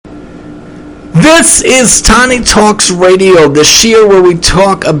This is Tani Talks Radio, the shiur where we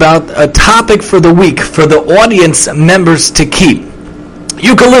talk about a topic for the week for the audience members to keep.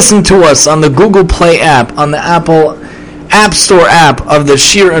 You can listen to us on the Google Play app, on the Apple App Store app of the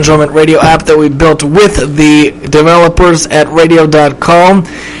Shiur Enjoyment Radio app that we built with the developers at radio.com.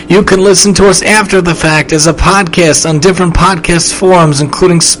 You can listen to us after the fact as a podcast on different podcast forums,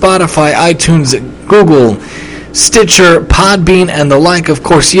 including Spotify, iTunes, Google, Stitcher, Podbean, and the like. Of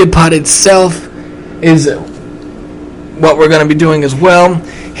course, YidPod itself is what we're going to be doing as well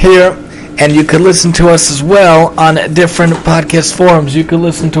here. And you can listen to us as well on different podcast forums. You can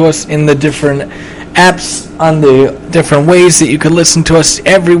listen to us in the different apps on the different ways that you can listen to us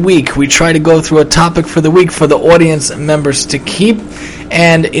every week. We try to go through a topic for the week for the audience members to keep.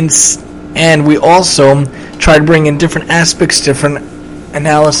 And we also try to bring in different aspects, different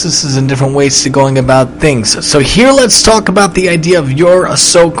analysis and different ways to going about things. So here let's talk about the idea of you're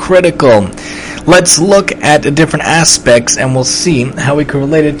so critical. Let's look at the different aspects and we'll see how we can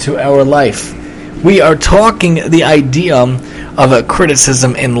relate it to our life. We are talking the idea of a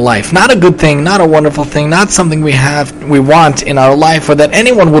criticism in life. Not a good thing, not a wonderful thing, not something we want in our life or that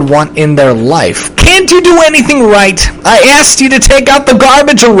anyone would want in their life. Can't you do anything right? I asked you to take out the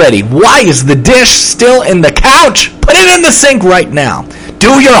garbage already. Why is the dish still in the couch? Put it in the sink right now.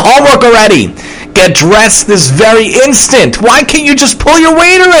 Do your homework already. Get dressed this very instant. Why can't you just pull your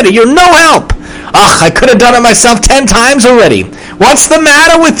weight already? You're no help. Ugh, I could have done it myself 10 times already. What's the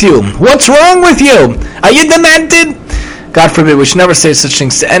matter with you? What's wrong with you? Are you demented? God forbid, we should never say such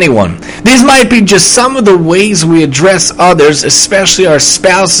things to anyone. These might be just some of the ways we address others, especially our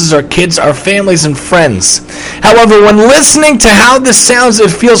spouses, our kids, our families, and friends. However, when listening to how this sounds,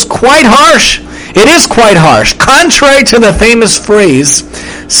 it feels quite harsh. It is quite harsh. Contrary to the famous phrase,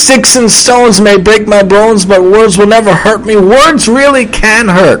 "Sticks and stones may break my bones, but words will never hurt me," words really can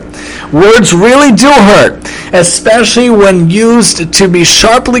hurt. Words really do hurt, especially when used to be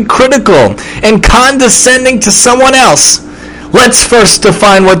sharply critical and condescending to someone else. Let's first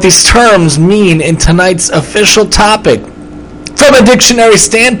define what these terms mean in tonight's official topic. From a dictionary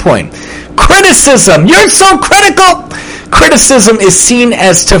standpoint, criticism. You're so critical! Criticism is seen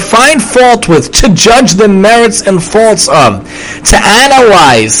as to find fault with, to judge the merits and faults of, to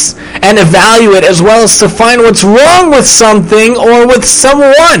analyze and evaluate, as well as to find what's wrong with something or with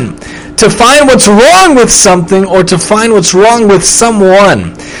someone. To find what's wrong with something or to find what's wrong with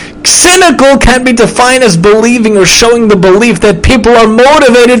someone. Cynical can be defined as believing or showing the belief that people are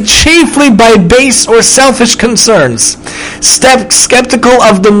motivated chiefly by base or selfish concerns. Skeptical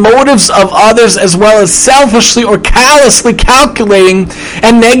of the motives of others, as well as selfishly or callously calculating,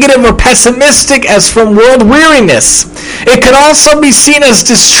 and negative or pessimistic as from world weariness. It could also be seen as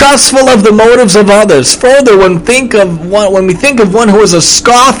distrustful of the motives of others. Further, when we think of one who is a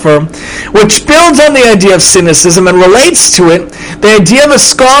scoffer, which builds on the idea of cynicism and relates to it, the idea of a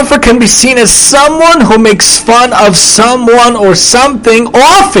scoffer can be seen as someone who makes fun of someone or something,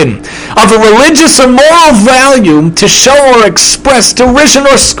 often of a religious or moral value, to show or express derision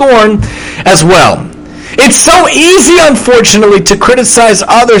or scorn as well. It's so easy, unfortunately, to criticize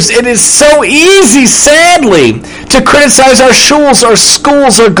others. It is so easy, sadly, to criticize our shuls, our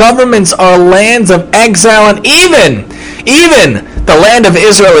schools, our governments, our lands of exile, and even the land of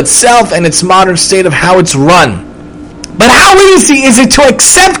Israel itself and its modern state of how it's run. But how easy is it to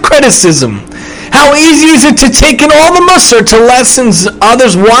accept criticism? How easy is it to take in all the mussar to lessons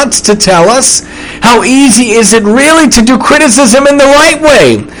others want to tell us? How easy is it really to do criticism in the right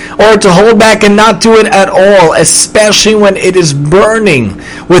way, or to hold back and not do it at all, especially when it is burning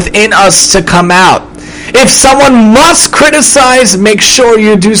within us to come out? If someone must criticize, make sure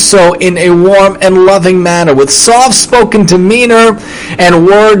you do so in a warm and loving manner, with soft-spoken demeanor and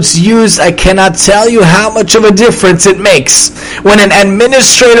words used. I cannot tell you how much of a difference it makes when an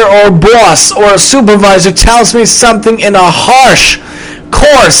administrator or boss or a supervisor tells me something in a harsh,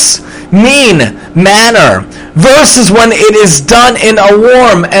 coarse, mean manner, versus when it is done in a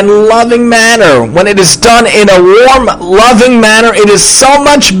warm and loving manner. When it is done in a warm, loving manner, it is so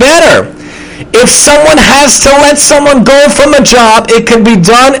much better. If someone has to let someone go from a job, it can be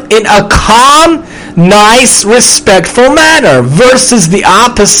done in a calm, nice, respectful manner, versus the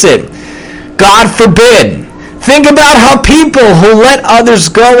opposite. God forbid Think about how people who let others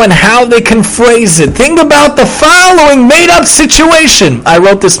go and how they can phrase it. Think about the following made-up situation. I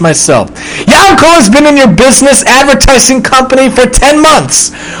wrote this myself. Yanko has been in your business advertising company for 10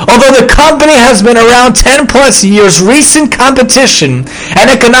 months. Although the company has been around 10 plus years, recent competition and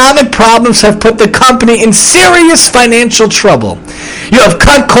economic problems have put the company in serious financial trouble. You have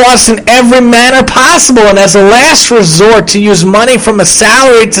cut costs in every manner possible, and as a last resort to use money from a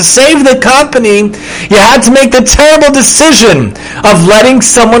salary to save the company, you had to make the terrible decision of letting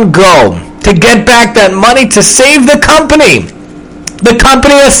someone go to get back that money to save the company. The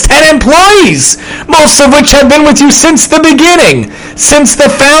company has 10 employees, most of which have been with you since the beginning, since the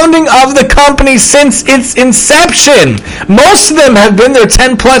founding of the company, since its inception. Most of them have been there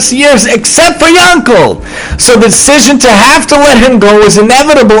 10 plus years, except for Yankel. So the decision to have to let him go was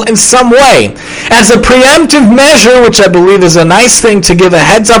inevitable in some way. As a preemptive measure, which I believe is a nice thing to give a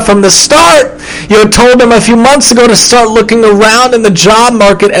heads up from the start, you had told him a few months ago to start looking around in the job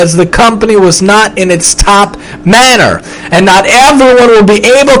market, as the company was not in its top manner, and not everyone will be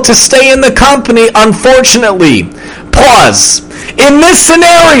able to stay in the company, unfortunately. Pause. In this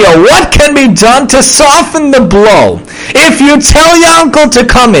scenario, what can be done to soften the blow? If you tell Yankel to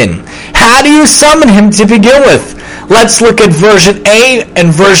come in, how do you summon him to begin with? Let's look at version A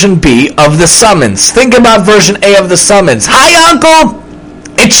and version B of the summons. Think about version A of the summons. Hi, Yankel.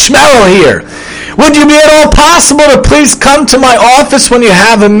 It's Shmerel here. Would you be at all possible to please come to my office when you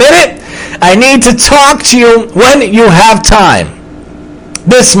have a minute? I need to talk to you when you have time.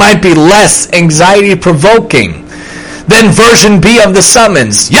 This might be less anxiety-provoking than version B of the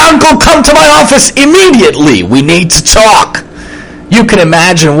summons. Yankel, come to my office immediately. We need to talk. You can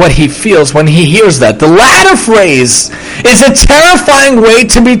imagine what he feels when he hears that. The latter phrase is a terrifying way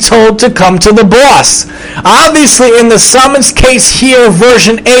to be told to come to the boss. Obviously, in the summons case here,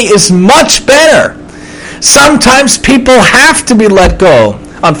 version A is much better. Sometimes people have to be let go.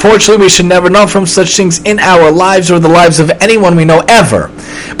 Unfortunately, we should never know from such things in our lives or the lives of anyone we know ever.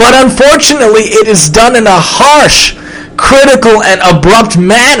 But unfortunately, it is done in a harsh, critical, and abrupt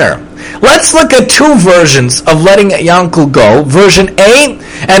manner. Let's look at two versions of letting Yankel go, version A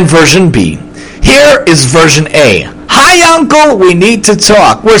and version B. Here is version A. Hi, Yankel, we need to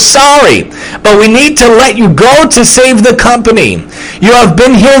talk. We're sorry, but we need to let you go to save the company. You have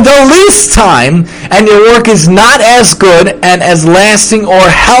been here the least time, and your work is not as good and as lasting or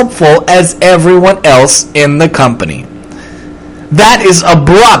helpful as everyone else in the company. That is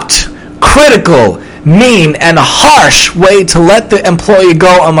abrupt, critical, mean, and harsh way to let the employee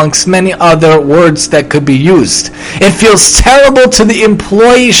go, amongst many other words that could be used. It feels terrible to the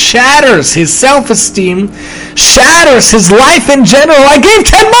employee, shatters his self-esteem, shatters his life in general. I gave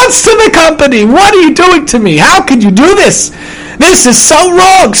 10 months to the company. What are you doing to me? How could you do this? This is so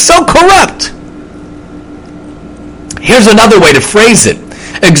wrong, so corrupt. Here's another way to phrase it.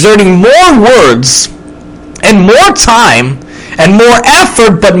 Exerting more words and more time and more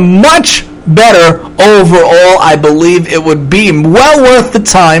effort, but much better overall. I believe it would be well worth the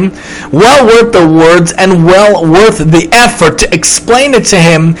time, well worth the words, and well worth the effort to explain it to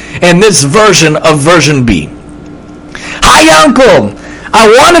him in this version of version B. Hi, Uncle. I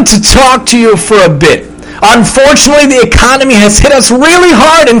wanted to talk to you for a bit. Unfortunately, the economy has hit us really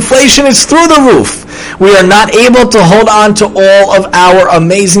hard. Inflation is through the roof. We are not able to hold on to all of our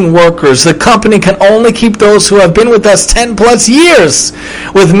amazing workers. The company can only keep those who have been with us 10 plus years,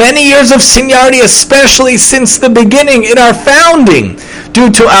 with many years of seniority, especially since the beginning in our founding, due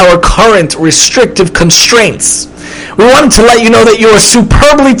to our current restrictive constraints. We wanted to let you know that you are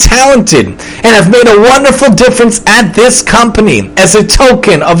superbly talented and have made a wonderful difference at this company. As a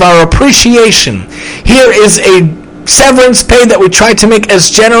token of our appreciation, here is a severance pay that we try to make as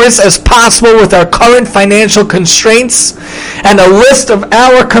generous as possible with our current financial constraints, and a list of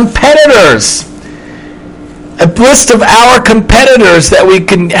our competitors. A list of our competitors that we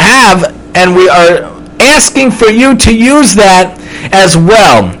can have, and we are asking for you to use that as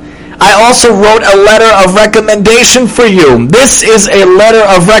well. I also wrote a letter of recommendation for you. This is a letter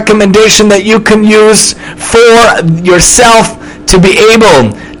of recommendation that you can use for yourself to be able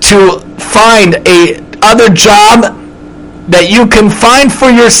to find a other job that you can find for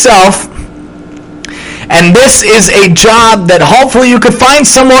yourself. And this is a job that hopefully you could find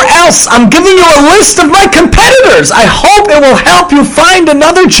somewhere else. I'm giving you a list of my competitors. I hope it will help you find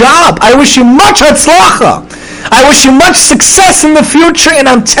another job. I wish you much hatzlacha. I wish you much success in the future, and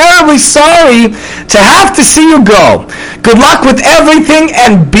I'm terribly sorry to have to see you go. Good luck with everything,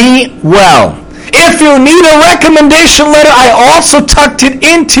 and be well. If you need a recommendation letter, I also tucked it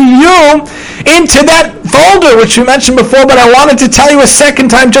into that folder, which we mentioned before, but I wanted to tell you a second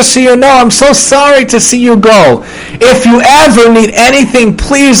time just so you know. I'm so sorry to see you go. If you ever need anything,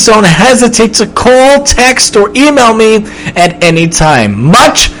 please don't hesitate to call, text, or email me at any time.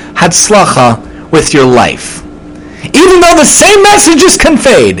 Much hatzlacha with your life. Even though the same message is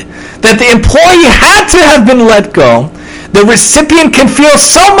conveyed, that the employee had to have been let go, the recipient can feel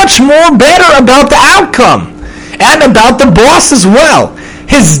so much more better about the outcome and about the boss as well.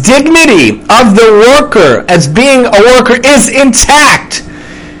 His dignity of the worker as being a worker is intact.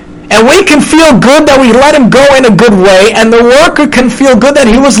 And we can feel good that we let him go in a good way, and the worker can feel good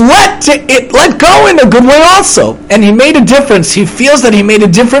that he was let go in a good way also. And he made a difference. He feels that he made a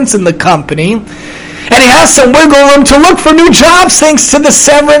difference in the company. And he has some wiggle room to look for new jobs thanks to the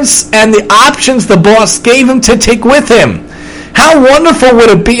severance and the options the boss gave him to take with him. How wonderful would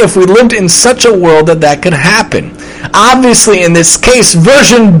it be if we lived in such a world that could happen? Obviously, in this case,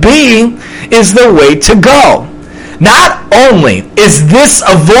 version B is the way to go. Not only is this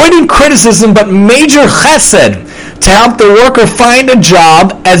avoiding criticism, but major chesed to help the worker find a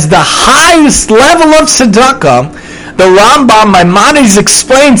job as the highest level of tzedakah. The Rambam Maimonides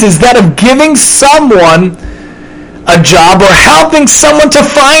explains is that of giving someone a job or helping someone to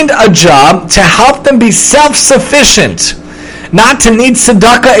find a job to help them be self-sufficient. Not to need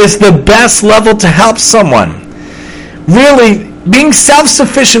tzedakah is the best level to help someone. Really, being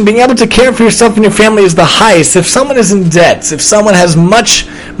self-sufficient, being able to care for yourself and your family is the highest. If someone is in debt, if someone has much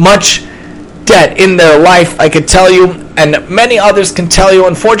debt in their life, I could tell you, and many others can tell you,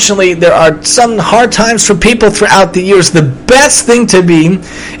 unfortunately, there are some hard times for people throughout the years. The best thing to be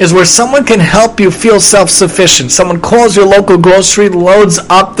is where someone can help you feel self-sufficient. Someone calls your local grocery, loads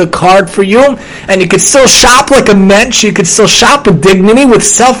up the cart for you, and you could still shop like a mensch. You could still shop with dignity, with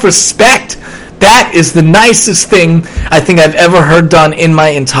self-respect. That is the nicest thing I think I've ever heard done in my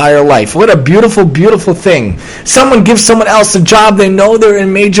entire life. What a beautiful, beautiful thing. Someone gives someone else a job. They know they're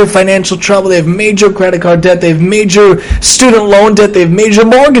in major financial trouble. They have major credit card debt. They have major student loan debt. They have major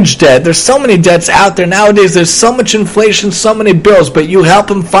mortgage debt. There's so many debts out there nowadays. There's so much inflation, so many bills. But you help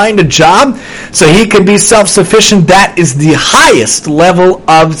him find a job so he can be self-sufficient. That is the highest level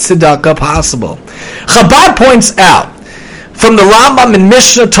of tzedakah possible. Chabad points out, from the Rambam in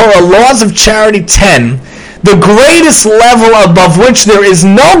Mishnah Torah, Laws of Charity 10, the greatest level above which there is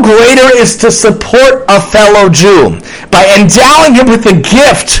no greater is to support a fellow Jew by endowing him with a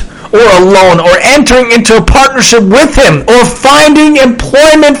gift or a loan, or entering into a partnership with him, or finding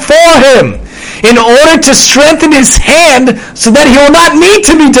employment for him in order to strengthen his hand so that he will not need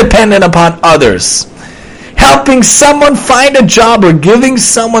to be dependent upon others. Helping someone find a job or giving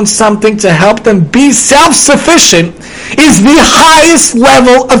someone something to help them be self-sufficient is the highest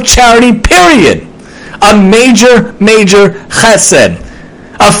level of charity, period. A major, major chesed.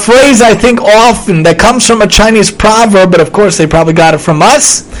 A phrase I think often that comes from a Chinese proverb, but of course they probably got it from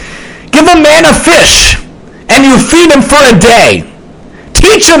us. Give a man a fish and you feed him for a day.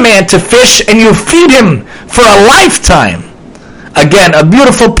 Teach a man to fish and you feed him for a lifetime. Again, a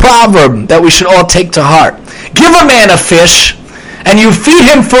beautiful proverb that we should all take to heart. Give a man a fish and you feed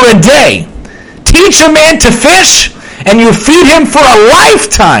him for a day. Teach a man to fish and you feed him for a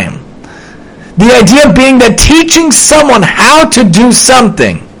lifetime. The idea being that teaching someone how to do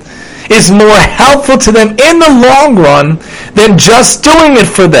something is more helpful to them in the long run than just doing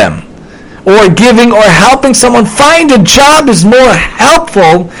it for them. Or giving or helping someone find a job is more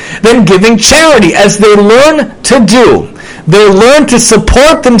helpful than giving charity, as they learn to do. They learn to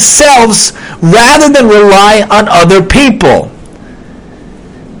support themselves rather than rely on other people.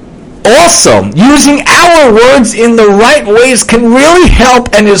 Also, using our words in the right ways can really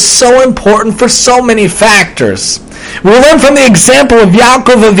help and is so important for so many factors. We learn from the example of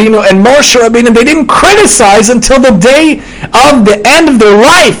Yaakov Avinu and Moshe Rabbeinu. They didn't criticize until the day of the end of their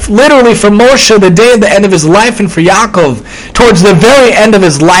life. Literally for Moshe, the day of the end of his life, and for Yaakov, towards the very end of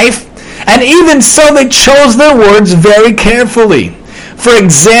his life. And even so, they chose their words very carefully. For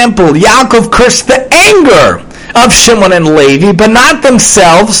example, Yaakov cursed the anger of Shimon and Levi, but not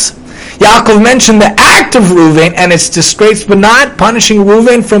themselves. Yaakov mentioned the act of Reuven and its disgrace, but not punishing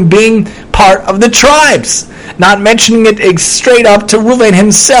Reuven from being part of the tribes. Not mentioning it straight up to Reuven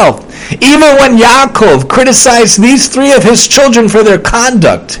himself. Even when Yaakov criticized these three of his children for their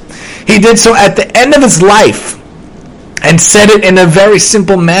conduct, he did so at the end of his life and said it in a very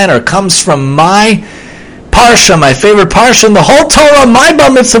simple manner. It comes from my parsha, my favorite parsha in the whole Torah, my Bar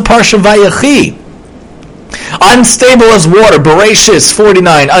Mitzvah parsha Vayechi. Unstable as water, Bereshis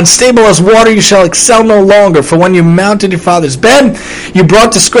 49. Unstable as water, you shall excel no longer. For when you mounted your father's bed, you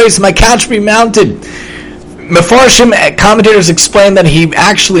brought disgrace. My couch be mounted. Mefarshim commentators explain that he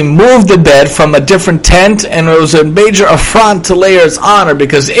actually moved the bed from a different tent, and it was a major affront to Leah's honor,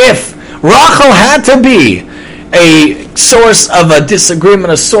 because if Rachel had to be a source of a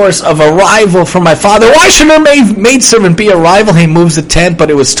disagreement, a source of a rival for my father, why should her maidservant be a rival? He moves the tent, but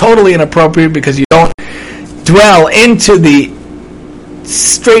it was totally inappropriate, because you don't dwell into the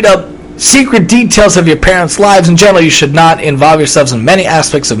straight up secret details of your parents' lives. In general, you should not involve yourselves in many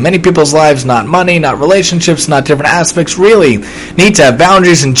aspects of many people's lives, not money, not relationships, not different aspects. Really need to have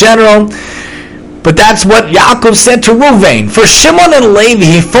boundaries in general. But that's what Yaakov said to Ruvain. For Shimon and Levi,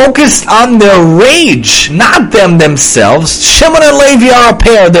 he focused on their rage, not them themselves. Shimon and Levi are a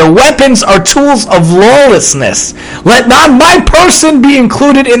pair. Their weapons are tools of lawlessness. Let not my person be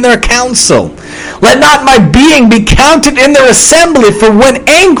included in their council. Let not my being be counted in their assembly. For when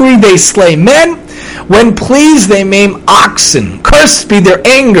angry they slay men, when pleased they maim oxen. Cursed be their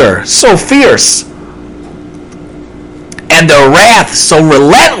anger, so fierce, and their wrath so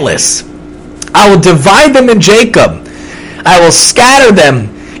relentless. I will divide them in Jacob. I will scatter them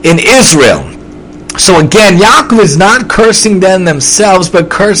in Israel. So again, Yaakov is not cursing them themselves, but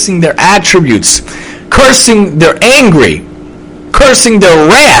cursing their attributes, cursing their angry, cursing their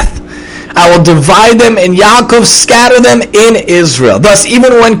wrath. I will divide them in Yaakov, scatter them in Israel. Thus,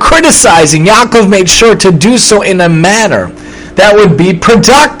 even when criticizing, Yaakov made sure to do so in a manner that would be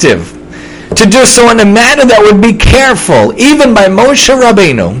productive, to do so in a manner that would be careful. Even by Moshe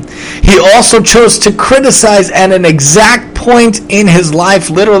Rabbeinu, he also chose to criticize at an exact point in his life,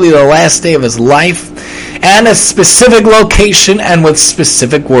 literally the last day of his life, and a specific location and with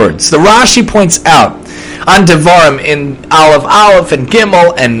specific words. The Rashi points out on Devarim in Aleph and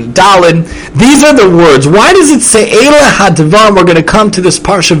Gimel and Daled, these are the words. Why does it say Eila HaDevarim? We're going to come to this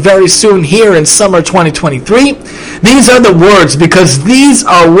parsha very soon here in summer 2023. These are the words because these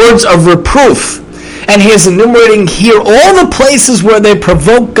are words of reproof. And he is enumerating here all the places where they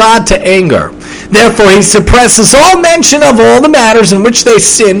provoke God to anger. Therefore, he suppresses all mention of all the matters in which they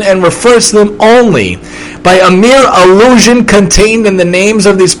sin and refers to them only by a mere allusion contained in the names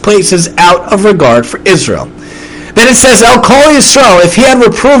of these places out of regard for Israel. Then it says, El Kol Yisrael, if he had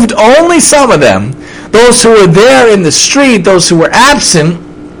reproved only some of them, those who were there in the street, those who were absent,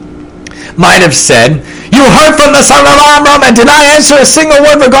 might have said, you heard from the son of Amram and did not answer a single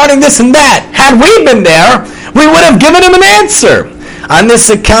word regarding this and that. Had we been there, we would have given him an answer. On this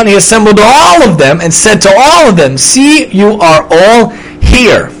account he assembled all of them and said to all of them, see, you are all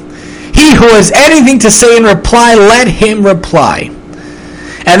here. He who has anything to say in reply, let him reply.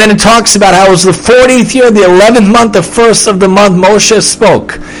 And then it talks about how it was the 40th year, the 11th month, the first of the month, Moshe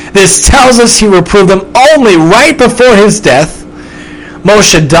spoke. This tells us he reproved them only right before his death.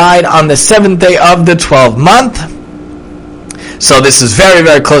 Moshe died on the 7th day of the 12th month. So this is very,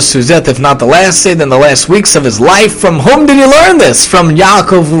 very close to his death, if not the last day, then the last weeks of his life. From whom did he learn this? From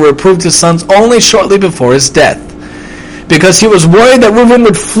Yaakov, who reproved his sons only shortly before his death. Because he was worried that Reuben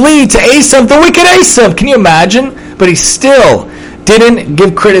would flee to Esav, the wicked Esav. Can you imagine? But he still didn't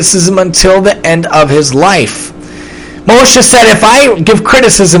give criticism until the end of his life. Moshe said, if I give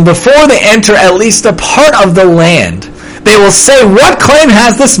criticism before they enter at least a part of the land, they will say, what claim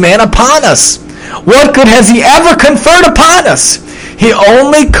has this man upon us? What good has he ever conferred upon us?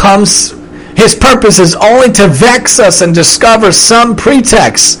 His purpose is only to vex us and discover some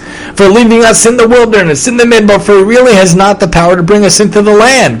pretext for leaving us in the wilderness, in the midbar, for he really has not the power to bring us into the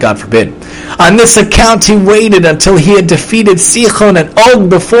land, God forbid. On this account he waited until he had defeated Sichon and Og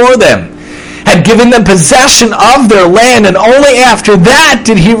before them, had given them possession of their land, and only after that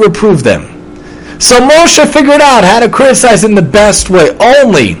did he reprove them. So Moshe figured out how to criticize in the best way,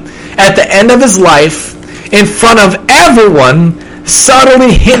 only at the end of his life, in front of everyone,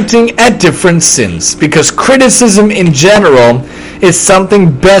 subtly hinting at different sins. Because criticism in general is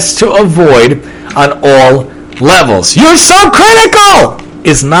something best to avoid on all levels. You're so critical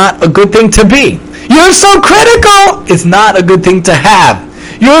is not a good thing to be. You're so critical is not a good thing to have.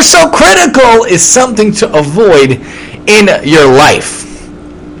 You're so critical is something to avoid in your life.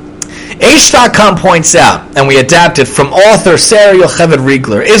 H.com points out, and we adapt it from author Sarah Yocheved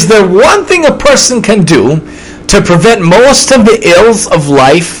Riegler, is there one thing a person can do to prevent most of the ills of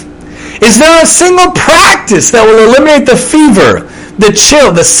life? Is there a single practice that will eliminate the fever, the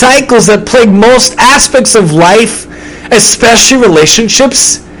chill, the cycles that plague most aspects of life, especially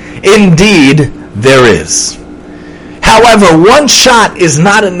relationships? Indeed, there is. However, one shot is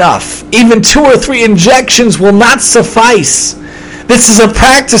not enough. Even 2 or 3 injections will not suffice. This is a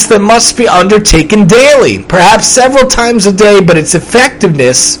practice that must be undertaken daily, perhaps several times a day, but its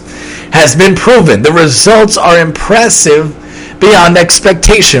effectiveness has been proven. The results are impressive beyond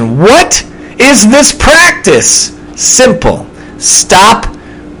expectation. What is this practice? Simple. Stop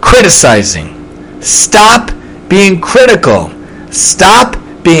criticizing. Stop being critical. Stop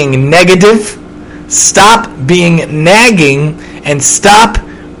being negative. Stop being nagging. And stop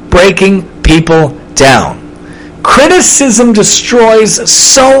breaking people down. Criticism destroys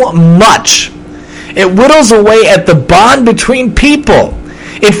so much. It whittles away at the bond between people.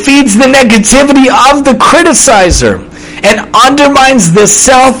 It feeds the negativity of the criticizer and undermines the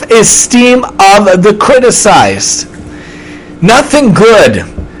self-esteem of the criticized. Nothing good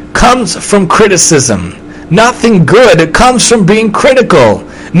comes from criticism. Nothing good comes from being critical.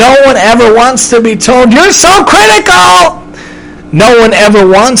 No one ever wants to be told, "You're so critical!" No one ever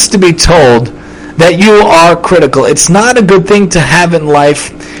wants to be told that you are critical. It's not a good thing to have in life.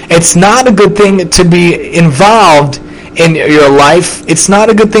 It's not a good thing to be involved in your life. It's not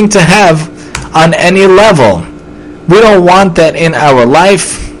a good thing to have on any level. We don't want that in our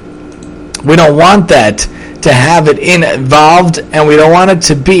life. We don't want that to have it involved, and we don't want it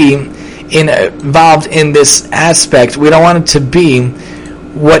to be involved in this aspect. We don't want it to be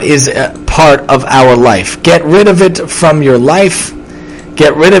what is a part of our life. Get rid of it from your life.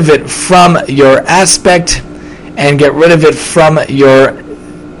 Get rid of it from your aspect, and get rid of it from your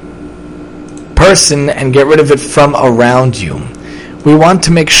person, and get rid of it from around you. We want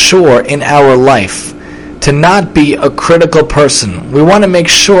to make sure in our life to not be a critical person. We want to make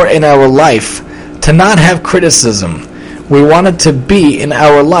sure in our life to not have criticism. We want it to be in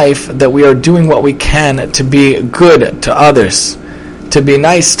our life that we are doing what we can to be good to others, to be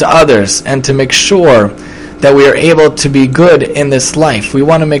nice to others, and to make sure that we are able to be good in this life. We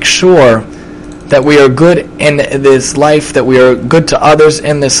want to make sure that we are good in this life, that we are good to others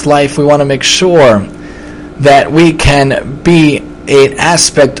in this life. We want to make sure that we can be an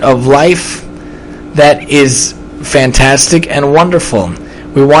aspect of life that is fantastic and wonderful.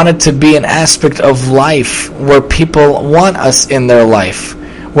 We want it to be an aspect of life where people want us in their life,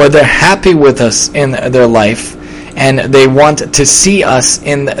 where they're happy with us in their life, and they want to see us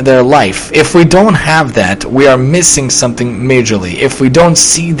in their life. If we don't have that, we are missing something majorly. If we don't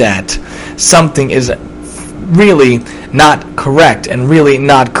see that, something is really not correct and really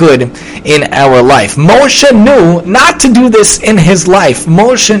not good in our life. Moshe knew not to do this in his life.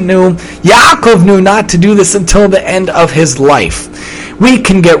 Moshe knew, Yaakov knew not to do this until the end of his life. We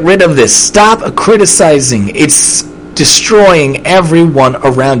can get rid of this. Stop criticizing. It's destroying everyone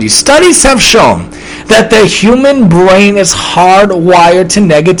around you. Studies have shown that the human brain is hardwired to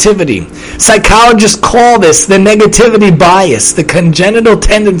negativity. Psychologists call this the negativity bias, the congenital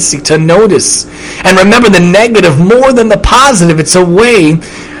tendency to notice and remember the negative more than the positive. It's a way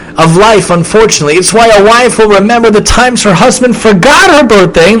of life, unfortunately. It's why a wife will remember the times her husband forgot her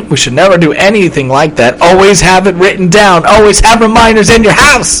birthday. We should never do anything like that. Always have it written down. Always have reminders in your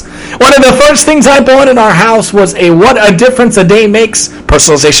house. One of the first things I bought in our house was a What a Difference a Day Makes,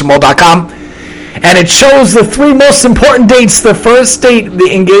 personalizationmall.com. And it shows the 3 most important dates: the first date,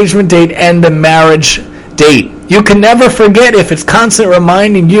 the engagement date, and the marriage date. You can never forget if it's constantly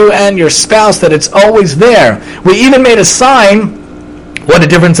reminding you and your spouse that it's always there. We even made a sign, What a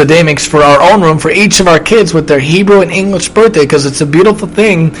Difference a Day Makes, for our own room, for each of our kids with their Hebrew and English birthday, because it's a beautiful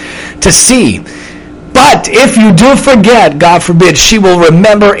thing to see. But if you do forget, God forbid, she will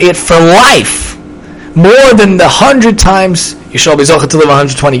remember it for life. More than the 100 times, you shall be zocheh to live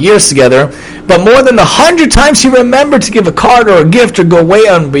 120 years together, but more than the 100 times you remember to give a card or a gift or go way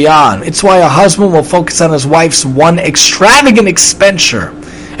and beyond. It's why a husband will focus on his wife's one extravagant expenditure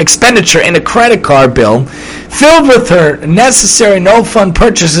in a credit card bill filled with her necessary no-fun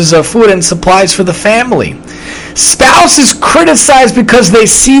purchases of food and supplies for the family. Spouses criticize because they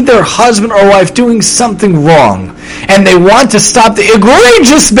see their husband or wife doing something wrong, and they want to stop the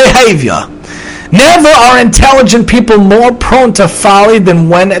egregious behavior. Never are intelligent people more prone to folly than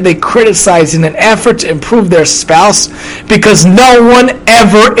when they criticize in an effort to improve their spouse, because no one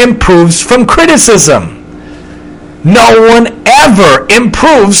ever improves from criticism. No one ever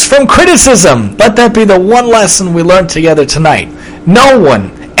improves from criticism. Let that be the one lesson we learned together tonight. No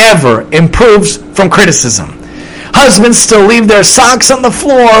one ever improves from criticism. Husbands still leave their socks on the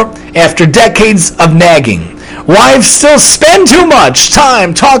floor after decades of nagging. Wives still spend too much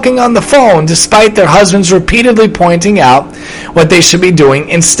time talking on the phone despite their husbands repeatedly pointing out what they should be doing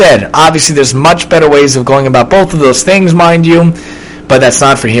instead. Obviously, there's much better ways of going about both of those things, mind you. but that's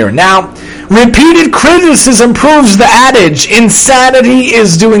not for here and now. Repeated criticism proves the adage, insanity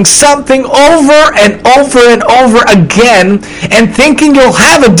is doing something over and over and over again and thinking you'll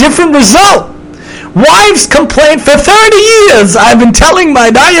have a different result. Wives complain, for 30 years I've been telling my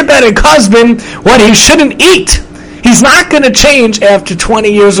diabetic husband what he shouldn't eat. He's not going to change after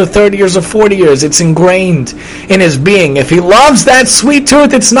 20 years or 30 years or 40 years. It's ingrained in his being. If he loves that sweet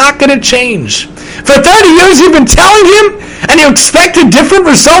tooth, it's not going to change. For 30 years you've been telling him, and you expect a different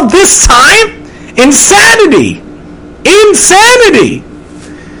result this time? Insanity! Insanity!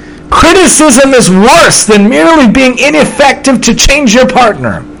 Criticism is worse than merely being ineffective to change your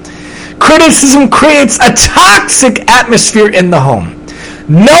partner. Criticism creates a toxic atmosphere in the home.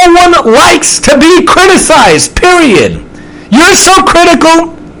 No one likes to be criticized, period. You're so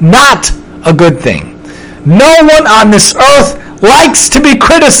critical, not a good thing. No one on this earth likes to be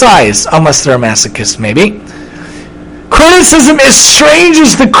criticized, unless they're a masochist, maybe. Criticism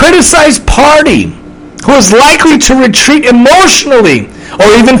estranges the criticized party, who is likely to retreat emotionally or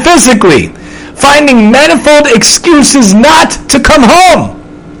even physically, finding manifold excuses not to come home.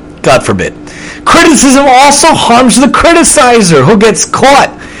 God forbid. Criticism also harms the criticizer, who gets caught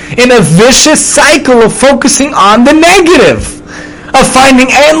in a vicious cycle of focusing on the negative, of finding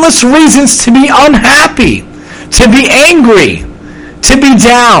endless reasons to be unhappy, to be angry, to be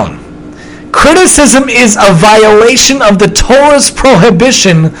down. Criticism is a violation of the Torah's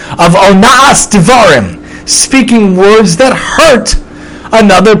prohibition of ona'as devarim, speaking words that hurt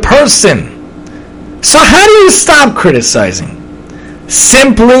another person. So how do you stop criticizing?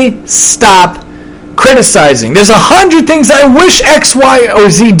 Simply stop criticizing. There's 100 things I wish X, Y, or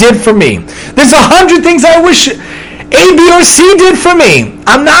Z did for me. There's 100 things I wish A, B, or C did for me.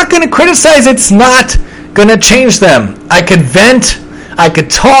 I'm not going to criticize. It's not going to change them. I could vent. I could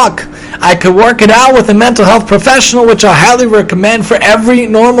talk. I could work it out with a mental health professional, which I highly recommend for every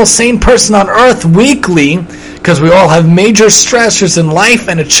normal, sane person on earth weekly, because we all have major stressors in life,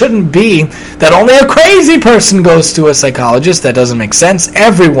 and it shouldn't be that only a crazy person goes to a psychologist. That doesn't make sense.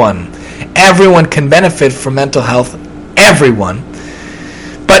 Everyone can benefit from mental health. Everyone.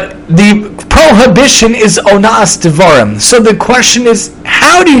 But the prohibition is ona'as devarim. So the question is,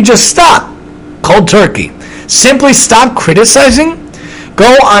 how do you just stop? Cold turkey. Simply stop criticizing.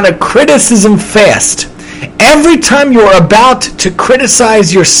 Go on a criticism fast. Every time you're about to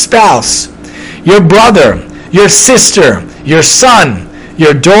criticize your spouse, your brother, your sister, your son,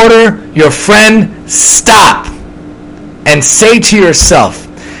 your daughter, your friend, stop and say to yourself,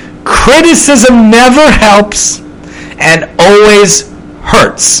 criticism never helps and always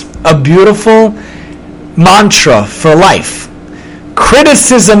hurts. A beautiful mantra for life.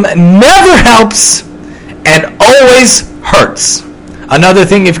 Criticism never helps and always hurts. Another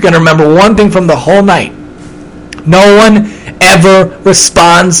thing, if you're going to remember one thing from the whole night, no one ever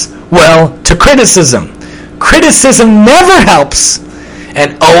responds well to criticism. Criticism never helps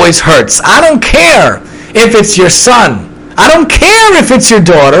and always hurts. I don't care if it's your son. I don't care if it's your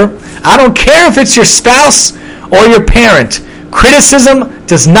daughter. I don't care if it's your spouse or your parent. Criticism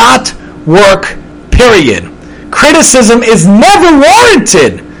does not work, period. Criticism is never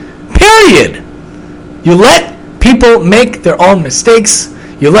warranted, period. You let people make their own mistakes.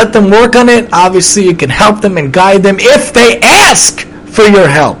 You let them work on it. Obviously, you can help them and guide them if they ask for your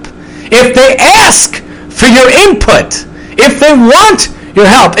help. If they ask for your input. If they want your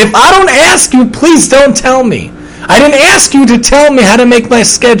help. If I don't ask you, please don't tell me. I didn't ask you to tell me how to make my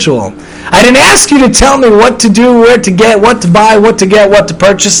schedule. I didn't ask you to tell me what to do, where to get, what to buy, what to get, what to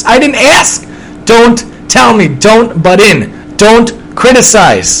purchase. I didn't ask. Don't tell me. Don't butt in. Don't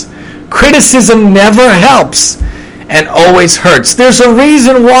criticize. Criticism never helps and always hurts. There's a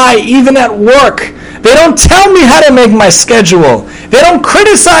reason why, even at work, they don't tell me how to make my schedule. They don't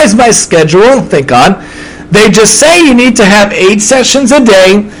criticize my schedule, thank God. They just say you need to have 8 sessions a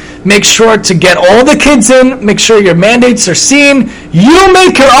day. Make sure to get all the kids in. Make sure your mandates are seen. You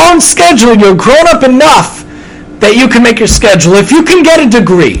make your own schedule. You're grown up enough that you can make your schedule. If you can get a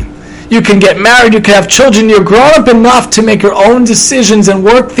degree, you can get married, you can have children, you're grown up enough to make your own decisions and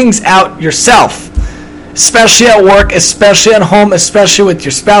work things out yourself. Especially at work, especially at home, especially with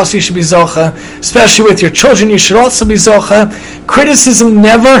your spouse, you should be zocha. Especially with your children, you should also be zocha. Criticism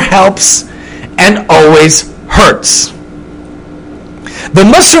never helps and always hurts. The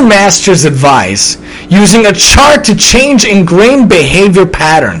Musar masters advise using a chart to change ingrained behavior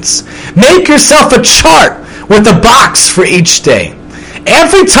patterns. Make yourself a chart with a box for each day.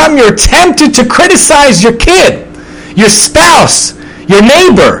 Every time you're tempted to criticize your kid, your spouse, your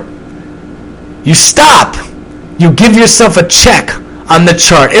neighbor, you stop. You give yourself a check on the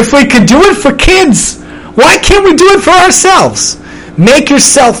chart. If we could do it for kids, why can't we do it for ourselves? Make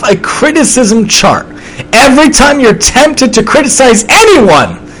yourself a criticism chart. Every time you're tempted to criticize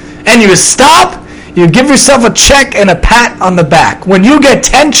anyone, and you stop, you give yourself a check and a pat on the back. When you get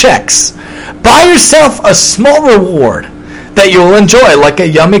 10 checks, buy yourself a small reward that you'll enjoy, like a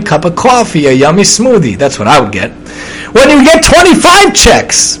yummy cup of coffee, a yummy smoothie. That's what I would get. When you get 25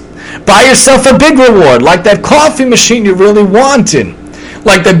 checks, buy yourself a big reward, like that coffee machine you really wanted,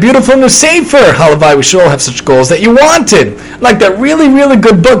 like that beautiful new Sefer, Halavai, we should all have such goals, that you wanted, like that really, really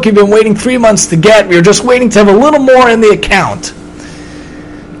good book you've been waiting 3 months to get, you're just waiting to have a little more in the account.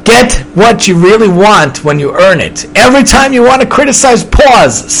 Get what you really want when you earn it. Every time you want to criticize,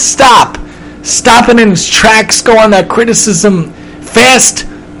 pause, stop it in its tracks, go on that criticism fast,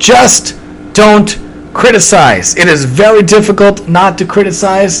 just don't criticize. It is very difficult not to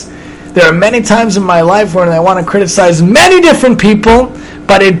criticize. There are many times in my life when I want to criticize many different people,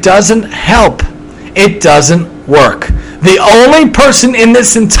 but it doesn't help. It doesn't work. The only person in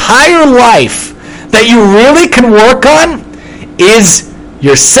this entire life that you really can work on is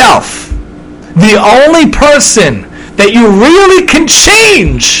yourself. The only person that you really can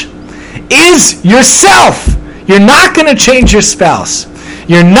change is yourself. You're not going to change your spouse.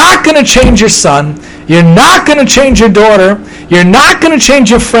 You're not going to change your son. You're not going to change your daughter. You're not going to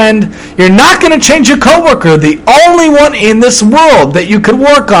change your friend. You're not going to change your coworker. The only one in this world that you could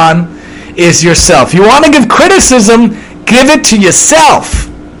work on is yourself. You want to give criticism, give it to yourself.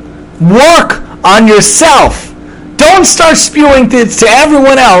 Work on yourself. Don't start spewing this to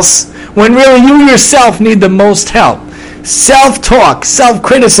everyone else when really you yourself need the most help. Self-talk,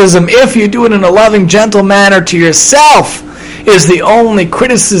 self-criticism, if you do it in a loving, gentle manner to yourself, is the only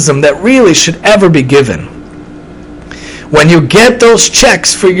criticism that really should ever be given. When you get those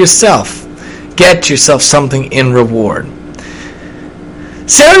checks for yourself, get yourself something in reward.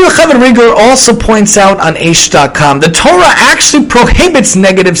 Sarah Yocheved Rieger also points out on Aish.com, the Torah actually prohibits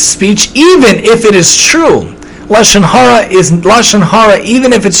negative speech even if it is true. Lashon hara is Lashon hara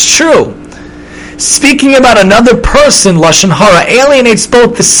even if it's true. Speaking about another person, Lashon hara alienates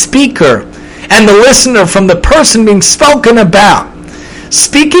both the speaker and the listener from the person being spoken about.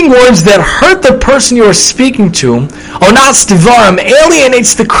 Speaking words that hurt the person you are speaking to, onas divarim,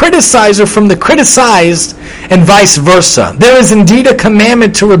 alienates the criticizer from the criticized, and vice versa. There is indeed a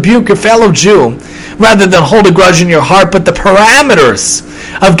commandment to rebuke your fellow Jew, rather than hold a grudge in your heart, but the parameters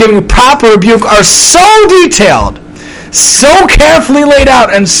of giving proper rebuke are so detailed, so carefully laid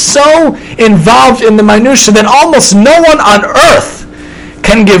out, and so involved in the minutiae that almost no one on earth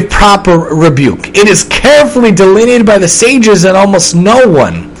can give proper rebuke. It is carefully delineated by the sages, and almost no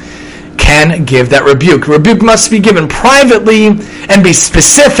one can give that rebuke. Rebuke must be given privately and be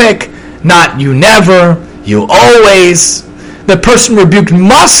specific, not you never, you always. The person rebuked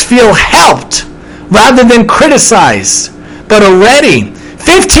must feel helped rather than criticized. But already,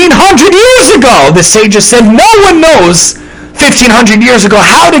 1,500 years ago, the sages said no one knows 1,500 years ago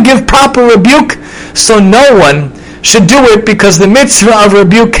how to give proper rebuke, so no one should do it, because the mitzvah of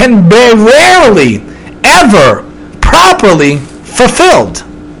rebuke can be rarely, ever, properly fulfilled.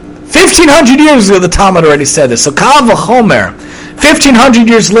 1,500 years ago, the Talmud already said this. So Kal v'chomer, 1,500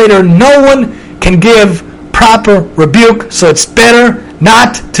 years later, no one can give proper rebuke, so it's better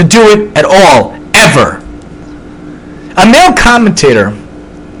not to do it at all, ever. A male commentator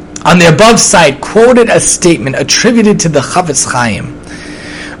on the above site quoted a statement attributed to the Chavetz Chaim.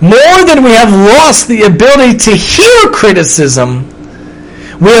 More than we have lost the ability to hear criticism,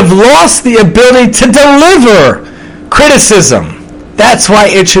 we have lost the ability to deliver criticism. That's why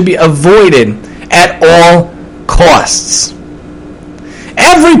it should be avoided at all costs.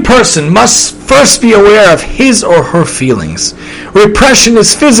 Every person must first be aware of his or her feelings. Repression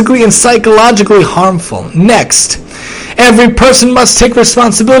is physically and psychologically harmful. Next, every person must take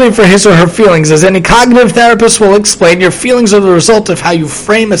responsibility for his or her feelings. As any cognitive therapist will explain, your feelings are the result of how you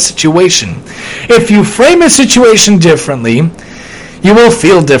frame a situation. If you frame a situation differently, you will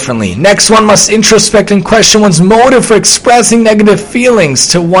feel differently. Next, one must introspect and question one's motive for expressing negative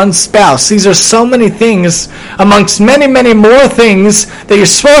feelings to one's spouse. These are so many things, amongst many, many more things, that you're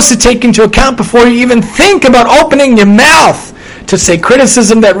supposed to take into account before you even think about opening your mouth to say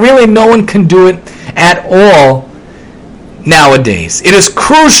criticism that really no one can do it at all nowadays. It is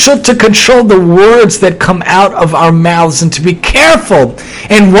crucial to control the words that come out of our mouths and to be careful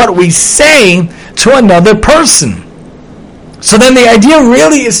in what we say to another person. So then the idea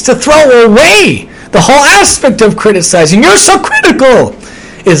really is to throw away the whole aspect of criticizing. You're so critical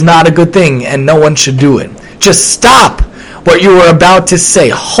is not a good thing, and no one should do it. Just stop what you were about to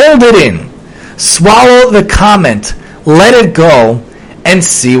say. Hold it in. Swallow the comment. Let it go and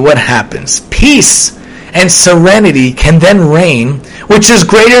see what happens. Peace and serenity can then reign, which is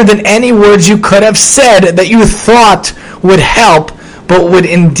greater than any words you could have said that you thought would help, but would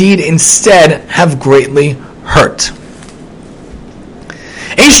instead have greatly hurt.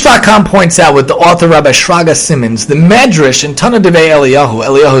 H.com points out with the author Rabbi Shraga Simmons, the Medrash in Tana Devei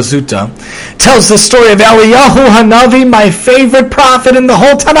Eliyahu Zuta, tells the story of Eliyahu Hanavi, my favorite prophet in the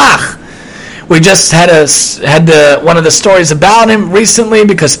whole Tanakh. We just had one of the stories about him recently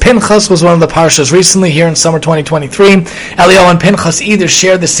because Pinchas was one of the parshas recently here in summer 2023. Eliyahu and Pinchas either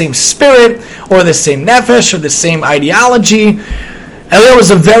share the same spirit or the same nefesh or the same ideology. Eliyahu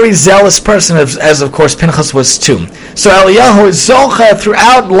was a very zealous person, as of course Pinchas was too. So Eliyahu is zocha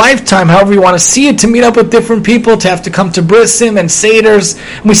throughout lifetime, however you want to see it, to meet up with different people, to have to come to brisim and seders.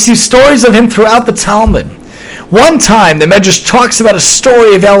 And we see stories of him throughout the Talmud. One time, the Medrash talks about a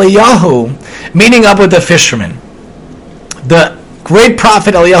story of Eliyahu meeting up with a fisherman. The great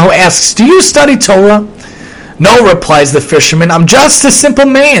prophet Eliyahu asks, "Do you study Torah?" "No," replies the fisherman. "I'm just a simple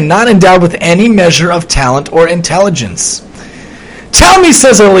man, not endowed with any measure of talent or intelligence." "Tell me,"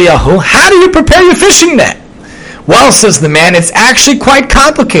 says Eliyahu, "how do you prepare your fishing net?" "Well," says the man, "it's actually quite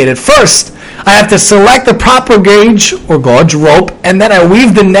complicated. First, I have to select the proper gauge or gauge rope, and then I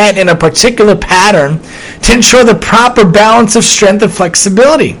weave the net in a particular pattern to ensure the proper balance of strength and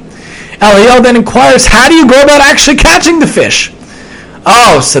flexibility." Eliyahu then inquires, "How do you go about actually catching the fish?"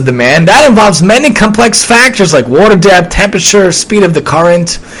 "Oh," said the man, "that involves many complex factors like water depth, temperature, speed of the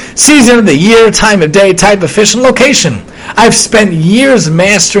current, season of the year, time of day, type of fish, and location. I've spent years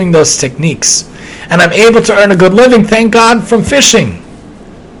mastering those techniques, and I'm able to earn a good living, thank God, from fishing."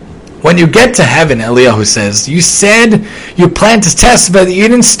 "When you get to heaven," Eliyahu says, "you said you plan to testify that you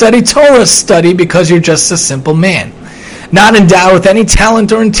didn't study Torah study because you're just a simple man, not endowed with any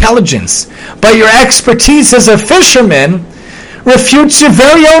talent or intelligence. But your expertise as a fisherman refutes your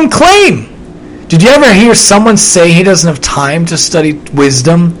very own claim. Did you ever hear someone say he doesn't have time to study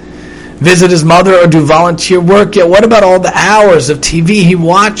wisdom, visit his mother, or do volunteer work? Yet what about all the hours of TV he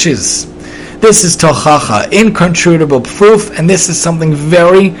watches?" This is tochacha, incontrovertible proof, and this is something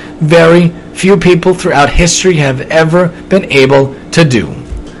very, very few people throughout history have ever been able to do.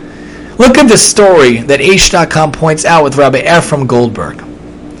 Look at the story that H.com points out with Rabbi Ephraim Goldberg.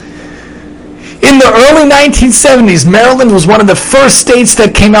 In the early 1970s, Maryland was one of the first states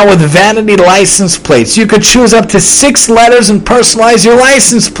that came out with vanity license plates. You could choose up to 6 letters and personalize your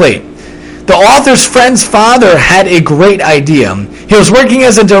license plate. The author's friend's father had a great idea. He was working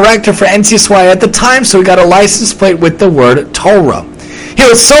as a director for NCSY at the time, so he got a license plate with the word Torah. He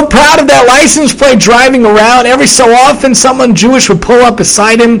was so proud of that license plate driving around. Every so often, someone Jewish would pull up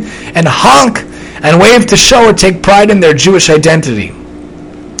beside him and honk and wave to show or take pride in their Jewish identity.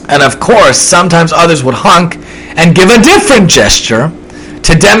 And of course, sometimes others would honk and give a different gesture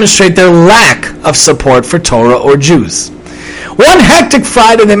to demonstrate their lack of support for Torah or Jews. One hectic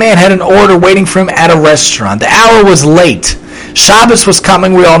Friday, the man had an order waiting for him at a restaurant. The hour was late. Shabbos was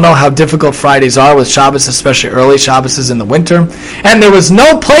coming. We all know how difficult Fridays are with Shabbos, especially early Shabbos is in the winter. And there was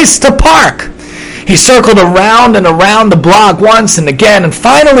no place to park. He circled around and around the block once and again, and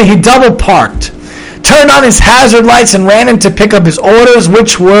finally he double parked, turned on his hazard lights, and ran in to pick up his orders,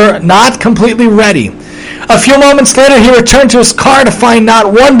 which were not completely ready. A few moments later, he returned to his car to find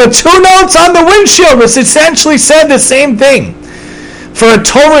not one but 2 notes on the windshield, which essentially said the same thing. For a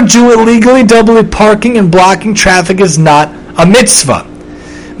Torah Jew, illegally doubly parking and blocking traffic is not a mitzvah.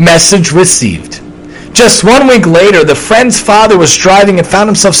 Message received. Just 1 week later, the friend's father was driving and found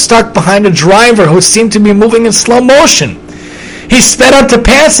himself stuck behind a driver who seemed to be moving in slow motion. He sped up to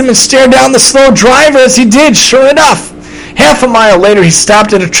pass him and stared down the slow driver as he did. Sure enough, half a mile later, he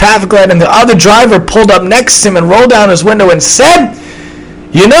stopped at a traffic light, and the other driver pulled up next to him and rolled down his window and said,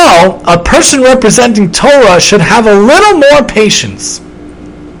 "You know, a person representing Torah should have a little more patience."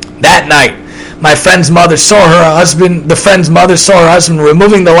 That night, the friend's mother saw her husband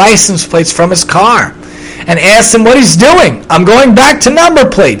removing the license plates from his car and asked him what he's doing. "I'm going back to number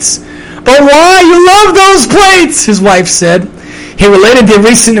plates." "But why? You love those plates," his wife said. He related the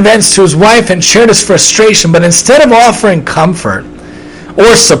recent events to his wife and shared his frustration, but instead of offering comfort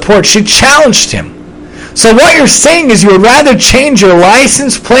or support, she challenged him. "So what you're saying is you would rather change your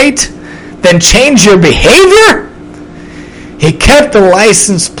license plate than change your behavior?" He kept the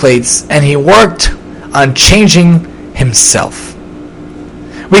license plates and he worked on changing himself.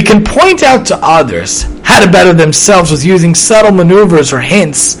 We can point out to others how to better themselves with using subtle maneuvers or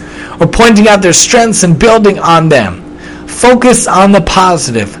hints, or pointing out their strengths and building on them. Focus on the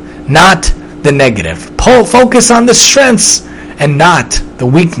positive, not the negative. Focus on the strengths and not the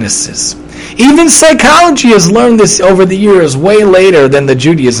weaknesses. Even psychology has learned this over the years, way later than the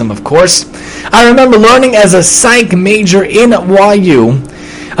Judaism, of course. I remember learning as a psych major in YU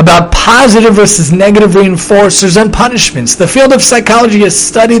about positive versus negative reinforcers and punishments. The field of psychology has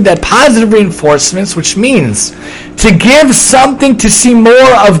studied that positive reinforcements, which means to give something to see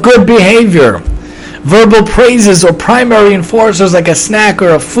more of good behavior, verbal praises or primary reinforcers like a snack or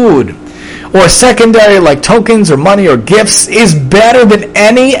a food, or secondary like tokens or money or gifts, is better than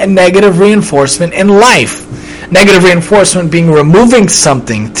any negative reinforcement in life. Negative reinforcement being removing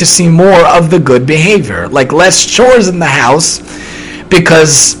something to see more of the good behavior, like less chores in the house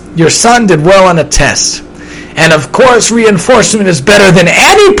because your son did well on a test. And of course, reinforcement is better than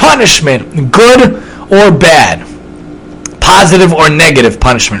any punishment, good or bad. Positive or negative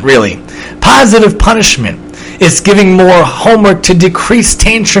punishment, really. Positive punishment is giving more homework to decrease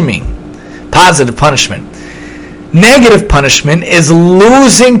tantruming. Positive punishment. Negative punishment is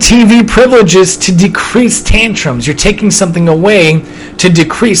losing TV privileges to decrease tantrums. You're taking something away to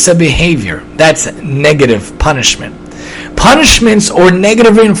decrease a behavior. That's negative punishment. Punishments or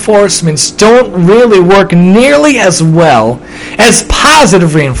negative reinforcements don't really work nearly as well as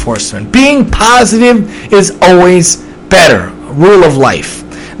positive reinforcement. Being positive is always better. Rule of life.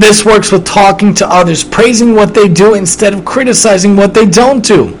 This works with talking to others, praising what they do instead of criticizing what they don't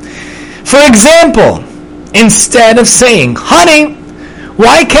do. For example, instead of saying, "Honey,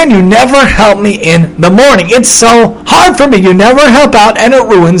 why can you never help me in the morning? It's so hard for me. You never help out and it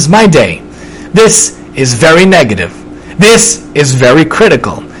ruins my day." This is very negative. This is very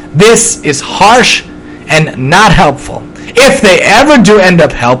critical. This is harsh and not helpful. If they ever do end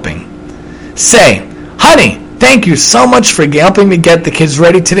up helping, say, "Honey, thank you so much for helping me get the kids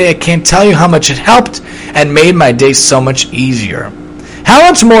ready today. I can't tell you how much it helped and made my day so much easier." How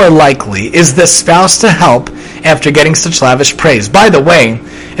much more likely is the spouse to help after getting such lavish praise? By the way,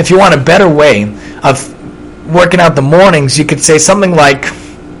 if you want a better way of working out the mornings, you could say something like,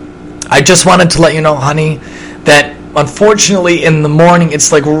 "I just wanted to let you know, honey, that unfortunately in the morning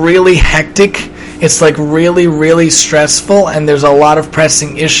it's like really hectic. It's like really, really stressful, and there's a lot of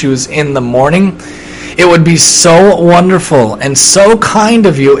pressing issues in the morning. It would be so wonderful and so kind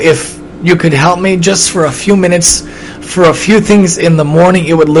of you if you could help me just for a few minutes for a few things in the morning.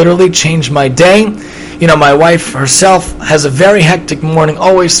 It would literally change my day. You know, my wife herself has a very hectic morning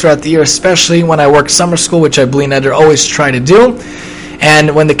always throughout the year, especially when I work summer school, which I believe I always try to do.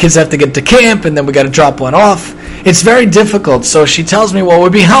 And when the kids have to get to camp and then we got to drop one off, it's very difficult. So she tells me, well, it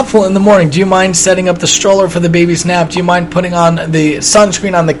would be helpful in the morning. Do you mind setting up the stroller for the baby's nap? Do you mind putting on the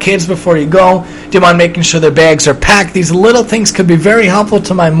sunscreen on the kids before you go? Do you mind making sure their bags are packed? These little things could be very helpful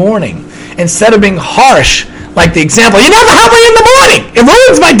to my morning. Instead of being harsh, like the example, "You never help me in the morning. It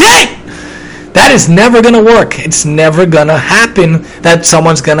ruins my day." That is never going to work. It's never going to happen that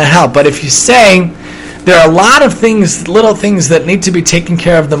someone's going to help. But if you say, there are a lot of things, little things that need to be taken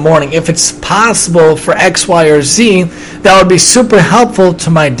care of in the morning. If it's possible for X, Y, or Z, that would be super helpful to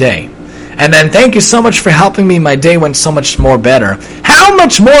my day. And then thank you so much for helping me. My day went so much more better. How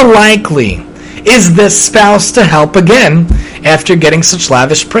much more likely is this spouse to help again after getting such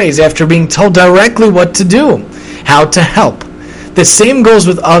lavish praise, after being told directly what to do, how to help? The same goes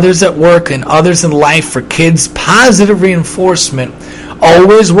with others at work and others in life. For kids, positive reinforcement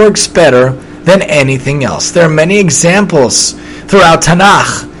always works better than anything else. There are many examples throughout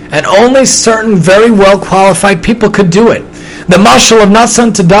Tanakh, and only certain very well qualified people could do it. The mashal of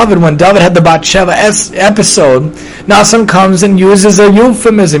Nathan to David, when David had the Bathsheba episode, Nathan comes and uses a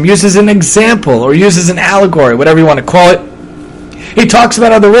euphemism, uses an example, or uses an allegory, whatever you want to call it. He talks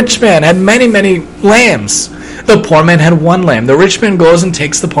about how the rich man had many, many lambs. The poor man had one lamb. The rich man goes and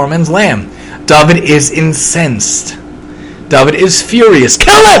takes the poor man's lamb. David is incensed. David is furious.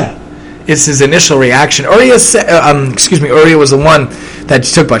 Kill him! Is his initial reaction. Uriah was the one that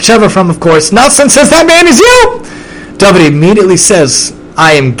took Bathsheba from, of course. Nathan says, "That man is you!" David immediately says,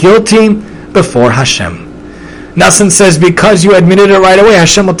 "I am guilty before Hashem." Nathan says, "Because you admitted it right away,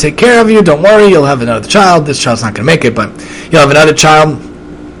 Hashem will take care of you. Don't worry, you'll have another child." This child's not going to make it, but you'll have another child.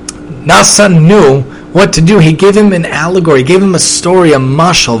 Nathan knew what to do. He gave him an allegory, he gave him a story, a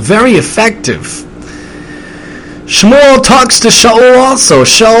mashal, very effective. Shmuel talks to Shaul also.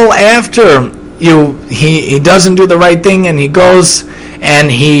 Shaul, after he doesn't do the right thing and he goes and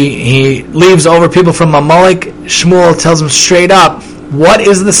he leaves over people from Amalek, Shmuel tells him straight up, "What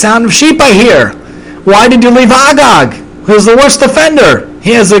is the sound of sheep I hear? Why did you leave Agag, who's the worst offender?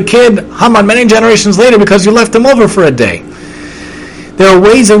 He has a kid, Haman, many generations later because you left him over for a day." There are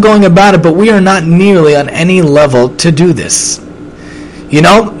ways of going about it, but we are not nearly on any level to do this. You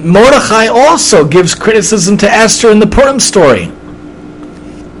know, Mordechai also gives criticism to Esther in the Purim story.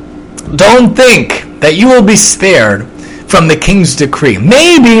 don't think that you will be spared from the king's decree.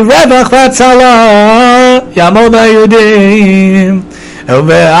 Maybe Revach Vatzala Yamod HaYudim.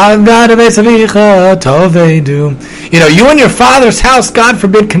 You and your father's house, God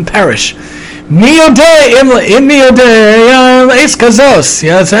forbid, can perish. Something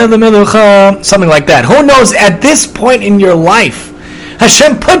like that. Who knows, at this point in your life,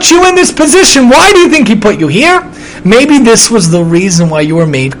 Hashem put you in this position. Why do you think He put you here? Maybe this was the reason why you were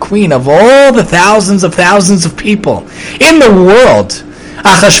made queen of all the thousands of people in the world.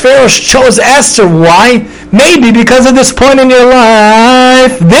 Achashverosh chose Esther. Why? Maybe because of this point in your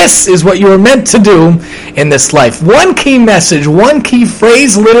life. This is what you were meant to do in this life. One key message, one key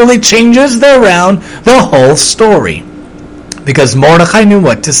phrase literally changes around the whole story. Because Mordechai knew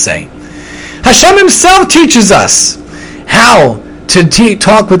what to say. Hashem Himself teaches us how to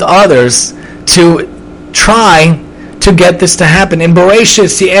talk with others to try to get this to happen. In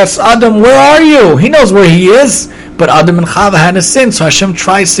Bereshis, He asks Adam, where are you? He knows where he is. But Adam and Chava had a sin, so Hashem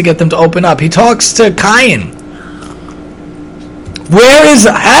tries to get them to open up. He talks to Cain. Where is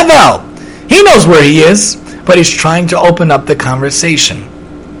Havel? He knows where he is, but he's trying to open up the conversation.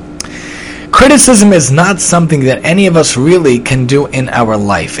 Criticism is not something that any of us really can do in our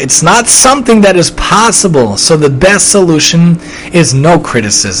life. It's not something that is possible. So the best solution is no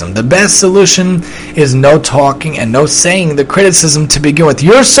criticism. The best solution is no talking and no saying the criticism to begin with.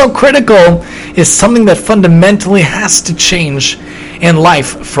 You're so critical is something that fundamentally has to change in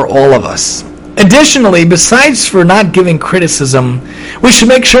life for all of us. Additionally, besides for not giving criticism, we should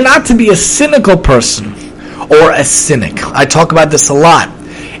make sure not to be a cynical person or a cynic. I talk about this a lot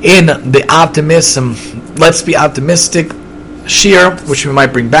in the optimism, let's be optimistic shir, which we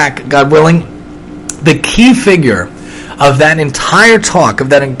might bring back, God willing. The key figure of that entire talk, of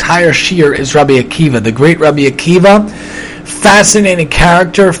that entire shir, is Rabbi Akiva, the great Rabbi Akiva. Fascinating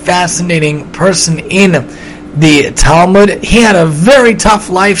character, fascinating person in the Talmud. He had a very tough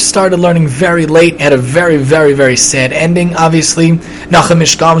life, started learning very late, had a very, very, very sad ending, obviously. Nachum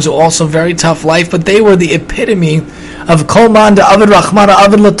Ishkam's also very tough life, but they were the epitome of Kol Man Da'avid Rachmana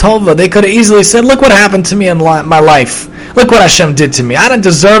Avid Latova. They could have easily said, look what happened to me in my life. Look what Hashem did to me. I don't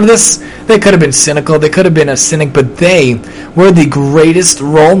deserve this. They could have been cynical. They could have been a cynic, but they were the greatest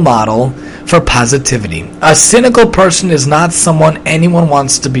role model for positivity. A cynical person is not someone anyone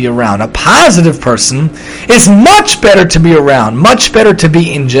wants to be around. A positive person is much better to be around, much better to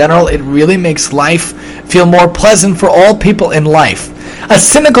be in general. It really makes life feel more pleasant for all people in life. A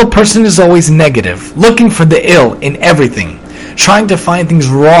cynical person is always negative, looking for the ill in everything, trying to find things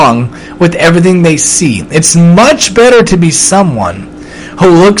wrong with everything they see. It's much better to be someone who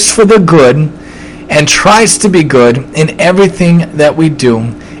looks for the good and tries to be good in everything that we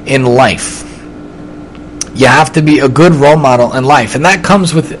do in life. You have to be a good role model in life, and that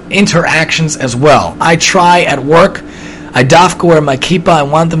comes with interactions as well. I try at work, I dafka wear my kippah. I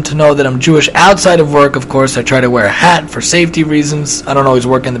want them to know that I'm Jewish. Outside of work, of course, I try to wear a hat for safety reasons. I don't always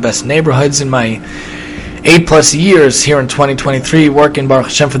work in the best neighborhoods. In my 8+ years here in 2023, working Baruch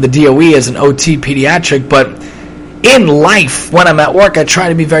Hashem for the DOE as an OT pediatric, but in life, when I'm at work, I try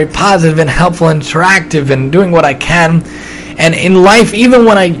to be very positive and helpful and interactive and doing what I can. And in life, even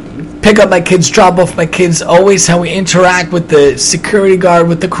when I pick up my kids, drop off my kids, always how we interact with the security guard,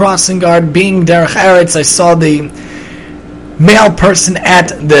 with the crossing guard, being Derech Eretz. I saw the male person at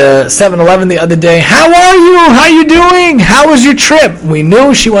the 7-Eleven the other day. How are you? How are you doing? How was your trip? We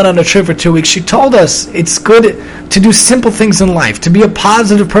knew she went on a trip for 2 weeks. She told us it's good to do simple things in life, to be a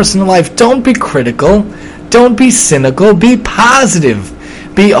positive person in life. Don't be critical. Don't be cynical. Be positive.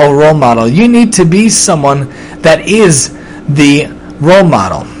 Be a role model. You need to be someone that is the role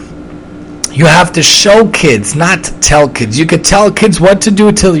model. You have to show kids, not tell kids. You could tell kids what to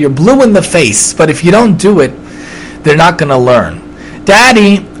do till you're blue in the face, but if you don't do it, they're not going to learn.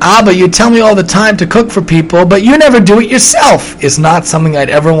 Daddy, Abba, you tell me all the time to cook for people, but you never do it yourself, is not something I'd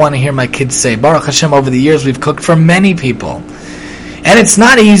ever want to hear my kids say. Baruch Hashem, over the years, we've cooked for many people. And it's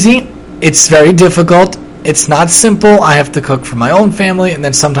not easy. It's very difficult. It's not simple. I have to cook for my own family, and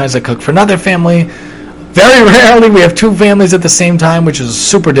then sometimes I cook for another family. Very rarely we have 2 families at the same time, which is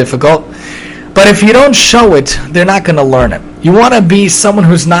super difficult. But if you don't show it, they're not going to learn it. You want to be someone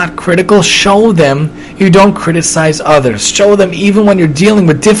who's not critical. Show them you don't criticize others. Show them even when you're dealing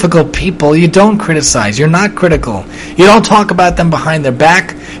with difficult people, you don't criticize. You're not critical. You don't talk about them behind their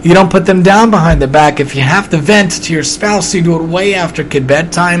back. You don't put them down behind their back. If you have to vent to your spouse, you do it way after kid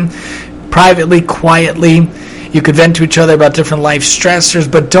bedtime, privately, quietly. You could vent to each other about different life stressors,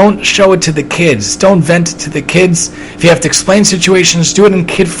 but don't show it to the kids. Don't vent it to the kids. If you have to explain situations, do it in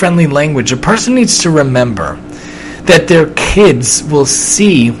kid-friendly language. A person needs to remember that their kids will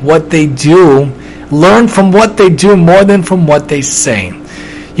see what they do, learn from what they do more than from what they say.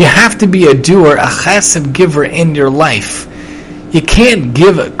 You have to be a doer, a chesed giver in your life. You can't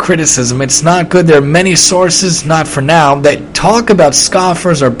give criticism. It's not good. There are many sources, not for now, that talk about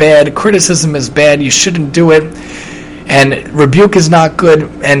scoffers are bad, criticism is bad, you shouldn't do it, and rebuke is not good,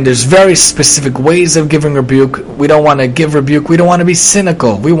 and there's very specific ways of giving rebuke. We don't want to give rebuke. We don't want to be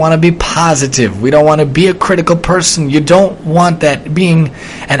cynical. We want to be positive. We don't want to be a critical person. You don't want that being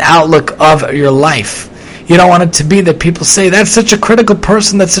an outlook of your life. You don't want it to be that people say, that's such a critical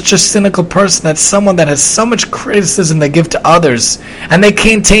person, that's such a cynical person, that's someone that has so much criticism they give to others, and they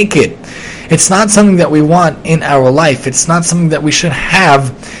can't take it. It's not something that we want in our life. It's not something that we should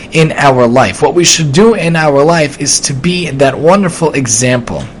have in our life. What we should do in our life is to be that wonderful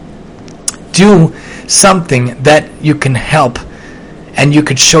example. Do something that you can help and you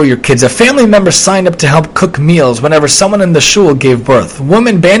could show your kids. A family member signed up to help cook meals whenever someone in the shul gave birth.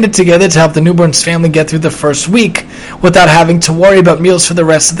 Women banded together to help the newborn's family get through the first week without having to worry about meals for the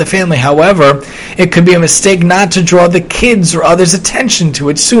rest of the family. However, it could be a mistake not to draw the kids' or others' attention to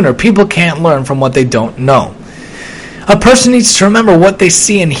it sooner. People can't learn from what they don't know. A person needs to remember what they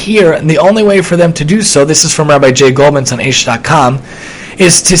see and hear, and the only way for them to do so, this is from Rabbi Jay Goldman's on Aish.com,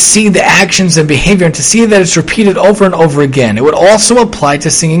 is to see the actions and behavior and to see that it's repeated over and over again. It would also apply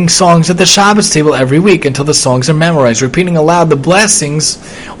to singing songs at the Shabbos table every week until the songs are memorized. Repeating aloud the blessings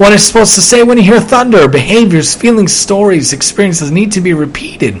one is supposed to say when you hear thunder. Behaviors, feelings, stories, experiences need to be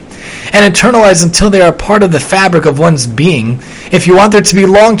repeated and internalized until they are part of the fabric of one's being. If you want there to be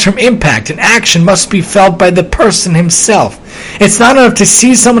long-term impact, an action must be felt by the person himself. It's not enough to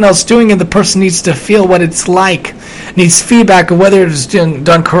see someone else doing it. The person needs to feel what it's like, needs feedback of whether it is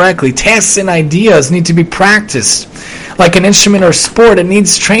done correctly. Tasks and ideas need to be practiced. Like an instrument or sport, it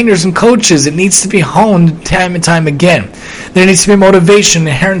needs trainers and coaches. It needs to be honed time and time again. There needs to be motivation, an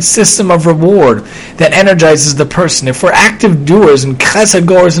inherent system of reward that energizes the person. If we're active doers and chesed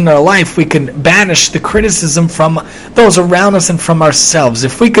goers in our life, we can banish the criticism from those around us and from ourselves.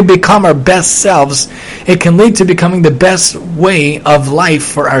 If we could become our best selves, it can lead to becoming the best way of life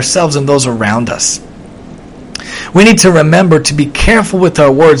for ourselves and those around us. We need to remember to be careful with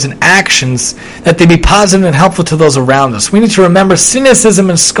our words and actions, that they be positive and helpful to those around us. We need to remember cynicism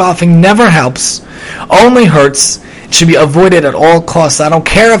and scoffing never helps, only hurts. It should be avoided at all costs. I don't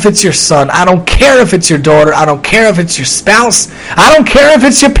care if it's your son. I don't care if it's your daughter. I don't care if it's your spouse. I don't care if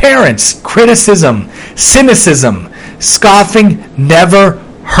it's your parents. Criticism, cynicism, scoffing never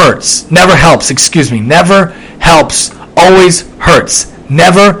hurts. Never helps, Never helps, always hurts.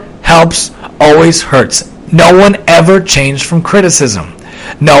 Never helps, always hurts. No one ever changed from criticism.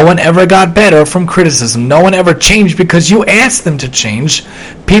 No one ever got better from criticism. No one ever changed because you asked them to change.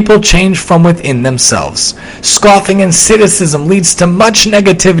 People change from within themselves. Scoffing and cynicism leads to much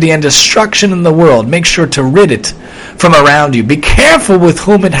negativity and destruction in the world. Make sure to rid it from around you. Be careful with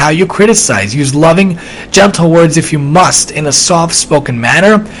whom and how you criticize. Use loving, gentle words if you must, in a soft-spoken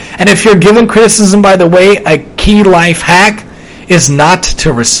manner. And if you're given criticism, by the way, a key life hack is not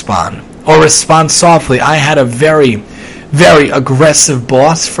to respond. Or respond softly. I had a very, very aggressive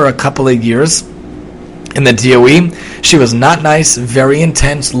boss for a couple of years in the DOE. She was not nice, very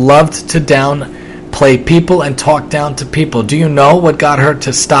intense, loved to downplay people and talk down to people. Do you know what got her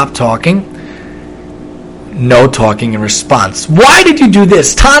to stop talking? No talking in response. Why did you do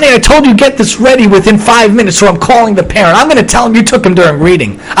this? Tani, I told you get this ready within 5 minutes or I'm calling the parent. I'm going to tell him you took him during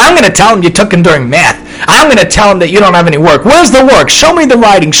reading. I'm going to tell him you took him during math. I'm going to tell him that you don't have any work. Where's the work? Show me the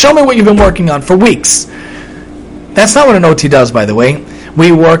writing. Show me what you've been working on for weeks. That's not what an OT does, by the way.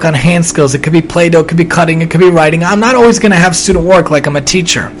 We work on hand skills. It could be Play-Doh, it could be cutting, it could be writing. I'm not always going to have student work like I'm a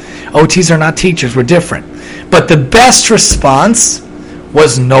teacher. OTs are not teachers. We're different. But the best response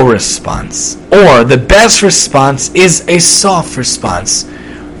was no response. Or the best response is a soft response.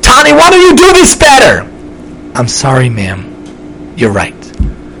 Tani, why don't you do this better? I'm sorry, ma'am. You're right.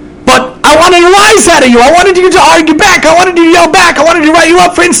 But I wanted a rise out of you. I wanted you to argue back. I wanted you to yell back. I wanted to write you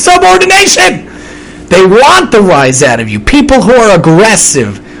up for insubordination. They want the rise out of you. People who are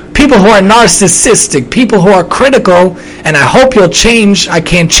aggressive, people who are narcissistic, people who are critical, and I hope you'll change. I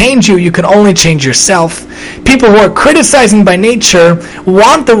can't change you. You can only change yourself. People who are criticizing by nature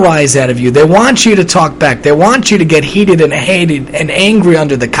want the rise out of you. They want you to talk back. They want you to get heated and hated and angry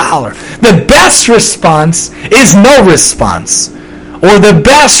under the collar. The best response is no response. Or the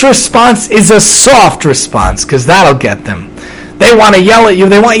best response is a soft response, because that'll get them. They want to yell at you.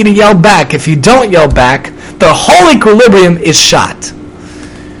 They want you to yell back. If you don't yell back, the whole equilibrium is shot.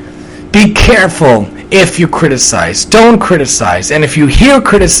 Be careful if you criticize. Don't criticize. And if you hear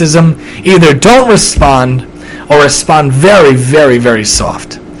criticism, either don't respond or respond very, very, very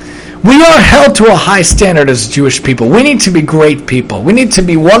soft. We are held to a high standard as Jewish people. We need to be great people. We need to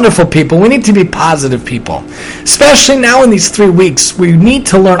be wonderful people. We need to be positive people. Especially now in these 3 weeks, we need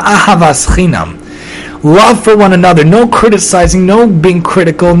to learn ahavas chinam. Love for one another. No criticizing, no being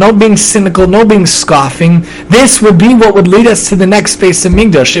critical, no being cynical, no being scoffing. This would be what would lead us to the next Beis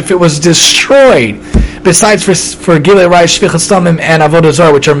Hamikdash if it was destroyed. Besides for Gilei Arayos, Shvichas Damim, and Avodah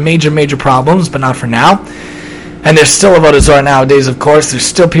Zarah, which are major, major problems, but not for now. And there's still Avodah Zarah nowadays, of course. There's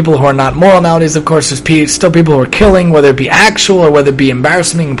still people who are not moral nowadays, of course. There's still people who are killing, whether it be actual or whether it be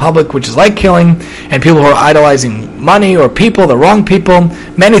embarrassment in public, which is like killing, and people who are idolizing money or people, the wrong people.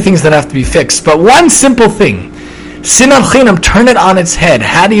 Many things that have to be fixed. But one simple thing, Sinat Chinam, turn it on its head.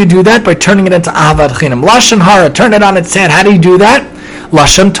 How do you do that? By turning it into Ahavat Chinam. Lashon Hara, turn it on its head. How do you do that?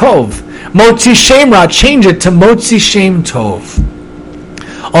 Lashon Tov. Motzi Shem Ra, change it to Motzi Shem Tov.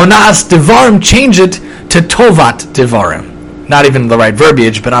 Onas Devarim, change it to Tovat Devarim. Not even the right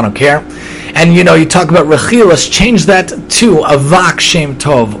verbiage, but I don't care. And you talk about Rechilas, change that to Avak Shem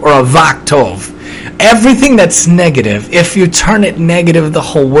Tov or Avak Tov. Everything that's negative, if you turn it negative, the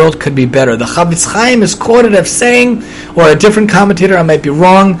whole world could be better. The Chavetz Chaim is quoted as saying, or a different commentator, I might be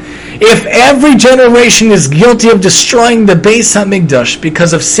wrong, if every generation is guilty of destroying the Beis Hamikdash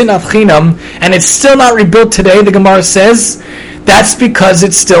because of Sinat Chinam, and it's still not rebuilt today, the Gemara says, that's because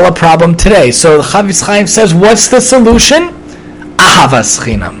it's still a problem today. So the Chavetz Chaim says, what's the solution? Ahavas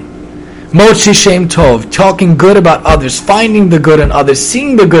Chinam. Motzi Shem Tov, talking good about others, finding the good in others,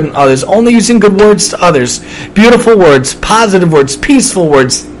 seeing the good in others, only using good words to others, beautiful words, positive words, peaceful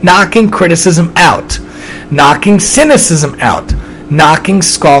words, knocking criticism out, knocking cynicism out, knocking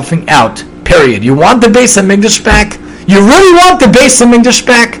scoffing out, period. You want the Beis Hamikdash back? You really want the Beis Hamikdash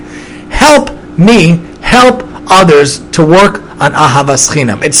back? Help me, help others to work on Ahavas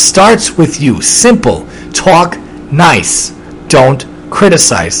Chinam. It starts with you. Simple. Talk nice. Don't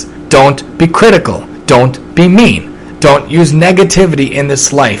criticize. Don't be critical. Don't be mean. Don't use negativity in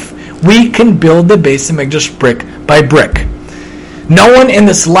this life. We can build the Beis Hamikdash brick by brick. No one in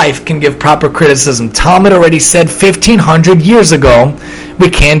this life can give proper criticism. Talmud already said 1,500 years ago, we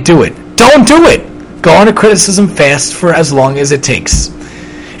can't do it. Don't do it. Go on a criticism fast for as long as it takes.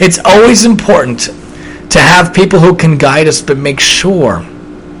 It's always important to have people who can guide us, but make sure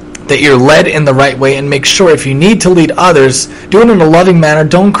that you're led in the right way, and make sure if you need to lead others, do it in a loving manner.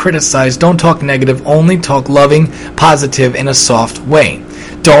 Don't criticize, don't talk negative, only talk loving, positive in a soft way.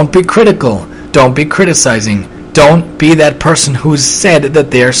 Don't be critical, don't be criticizing, don't be that person who's said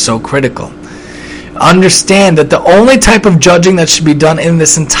that they're so critical. Understand that the only type of judging that should be done in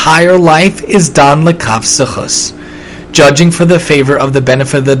this entire life is dan lekaf sechus, judging for the favor of the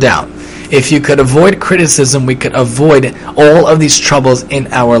benefit of the doubt. If you could avoid criticism, we could avoid all of these troubles in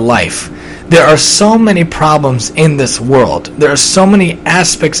our life. There are so many problems in this world. There are so many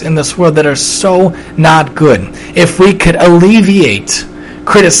aspects in this world that are so not good. If we could alleviate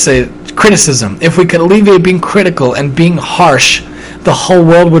criticism, if we could alleviate being critical and being harsh, the whole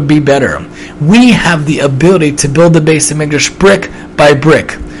world would be better. We have the ability to build the Beis Hamikdash brick by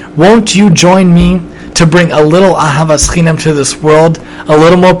brick. Won't you join me to bring a little Ahavas Chinam to this world, a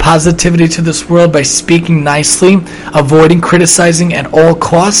little more positivity to this world by speaking nicely, avoiding criticizing at all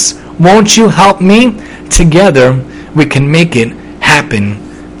costs? Won't you help me? Together, we can make it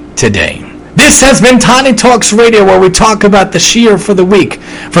happen today. This has been Tani Talks Radio, where we talk about the Shiur for the week.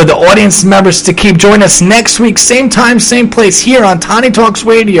 For the audience members to keep, join us next week, same time, same place, here on Tani Talks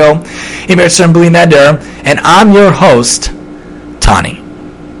Radio. And I'm your host, Tani.